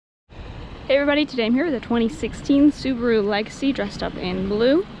Hey everybody, today I'm here with a 2016 Subaru Legacy dressed up in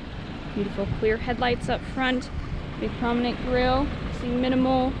blue. Beautiful clear headlights up front, big prominent grille. See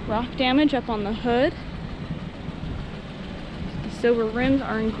minimal rock damage up on the hood. The silver rims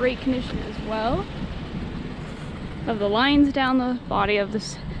are in great condition as well. Love the lines down the body of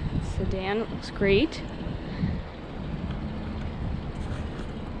this sedan, it looks great.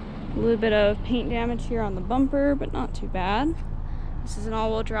 A little bit of paint damage here on the bumper, but not too bad. This is an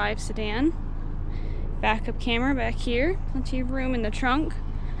all-wheel drive sedan. Backup camera back here. Plenty of room in the trunk.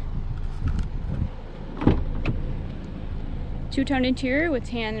 Two-tone interior with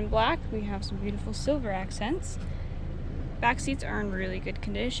tan and black. We have some beautiful silver accents. Back seats are in really good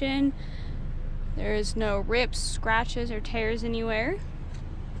condition. There is no rips, scratches, or tears anywhere.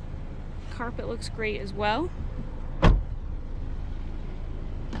 Carpet looks great as well.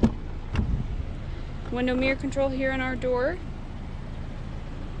 Window mirror control here on our door.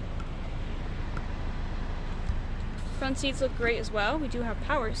 Front seats look great as well. We do have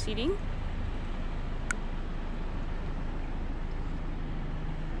power seating.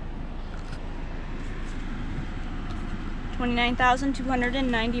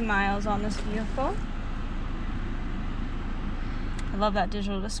 $29,290 miles on this vehicle. I love that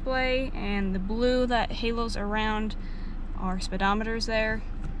digital display and the blue that halos around our speedometers there.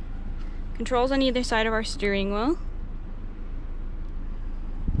 Controls on either side of our steering wheel.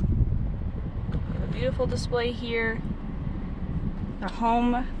 We have a beautiful display here. Our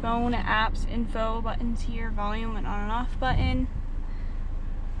home, phone, apps, info buttons here, volume and on and off button.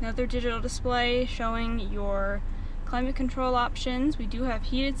 Another digital display showing your climate control options. We do have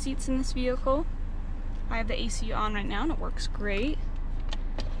heated seats in this vehicle. I have the AC on right now and it works great.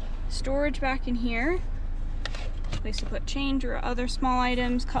 Storage back in here. Place to put change or other small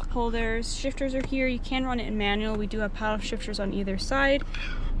items, cup holders. Shifters are here. You can run it in manual. We do have paddle shifters on either side.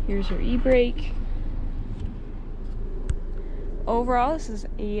 Here's your e-brake. Overall, this is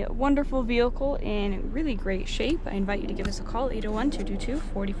a wonderful vehicle in really great shape. I invite you to give us a call,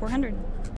 801-222-4400.